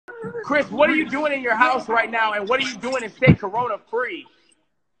Chris, what are you doing in your house right now, and what are you doing to stay corona-free?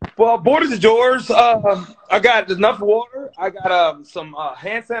 Well, borders is yours. I got enough water. I got some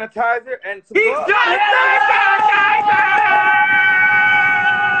hand sanitizer and some He's gloves. got hand sanitizer!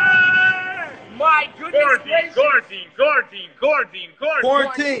 My goodness gracious.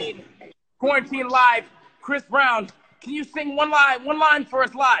 Quarantine live. Chris Brown, can you sing one line for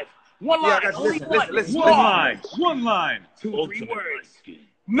us live? One line. Listen. One line. 2, 3 words.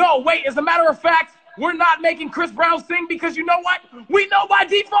 No, wait, as a matter of fact, we're not making Chris Brown sing because you know what? We know by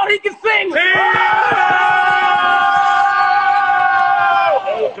default he can sing.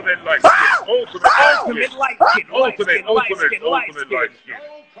 Ultimate light skin. Ultimate light skin.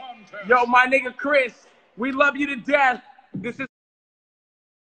 Yo, my nigga Chris, we love you to death. This is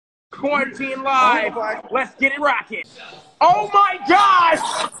Quarantine Live. Let's get it rocking. Oh my gosh!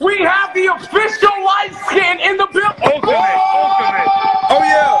 We have the official light skin in the building. Ultimate. Oh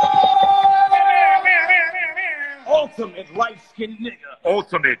yeah. Ultimate light skin nigga.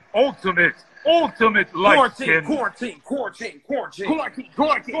 Ultimate light skin. Quarantine.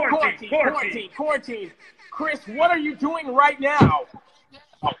 Chris, what are you doing right now?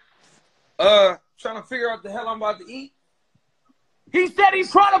 Trying to figure out the hell I'm about to eat. He said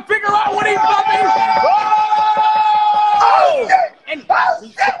he's trying to figure out what he's about to eat. And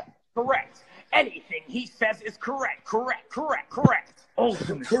he said correct. Anything he says is correct. Correct.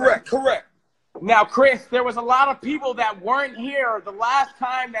 Now, Chris, there was a lot of people that weren't here the last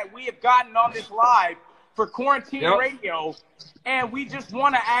time that we have gotten on this live for Quarantine Radio, and we just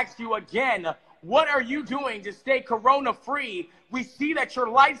want to ask you again, what are you doing to stay corona-free? We see that you're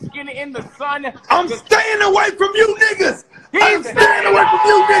light-skinned in the sun. I'm staying away from you niggas. I'm staying away from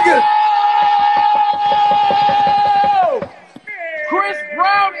you niggas. Chris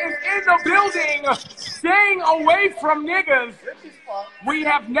Brown is in the building, staying away from niggas. We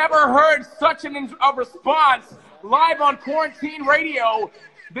have never heard such a response live on Quarantine Radio.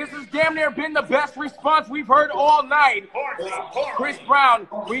 This has damn near been the best response we've heard all night. Chris Brown,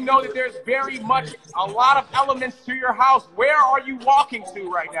 we know that there's very much a lot of elements to your house. Where are you walking to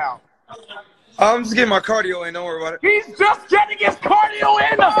right now? I'm just getting my cardio in. Don't worry about it. He's just getting his cardio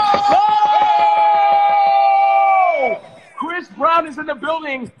in. Oh! Chris Brown is in the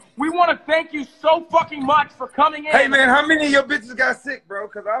building. We want to thank you so fucking much for coming in. Hey man, how many of your bitches got sick, bro?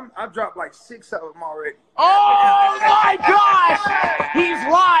 Cause I dropped like 6 of them already. Oh my gosh! He's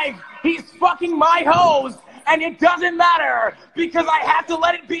live. He's fucking my hoes, and it doesn't matter because I have to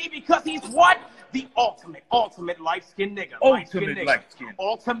let it be because he's what? The ultimate light-skinned nigga. Ultimate light skin.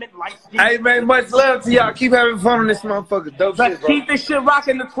 Hey man, much love to y'all. Keep having fun on this motherfucker. Dope Let's shit, bro. keep this shit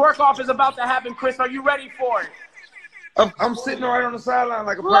rocking. The twerk off is about to happen. Chris, are you ready for it? I'm sitting right on the sideline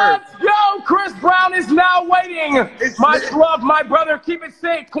like a bird. Let's go! Chris Brown is now waiting. Much love, my brother. Keep it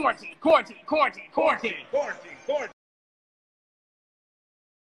safe. Quarantine.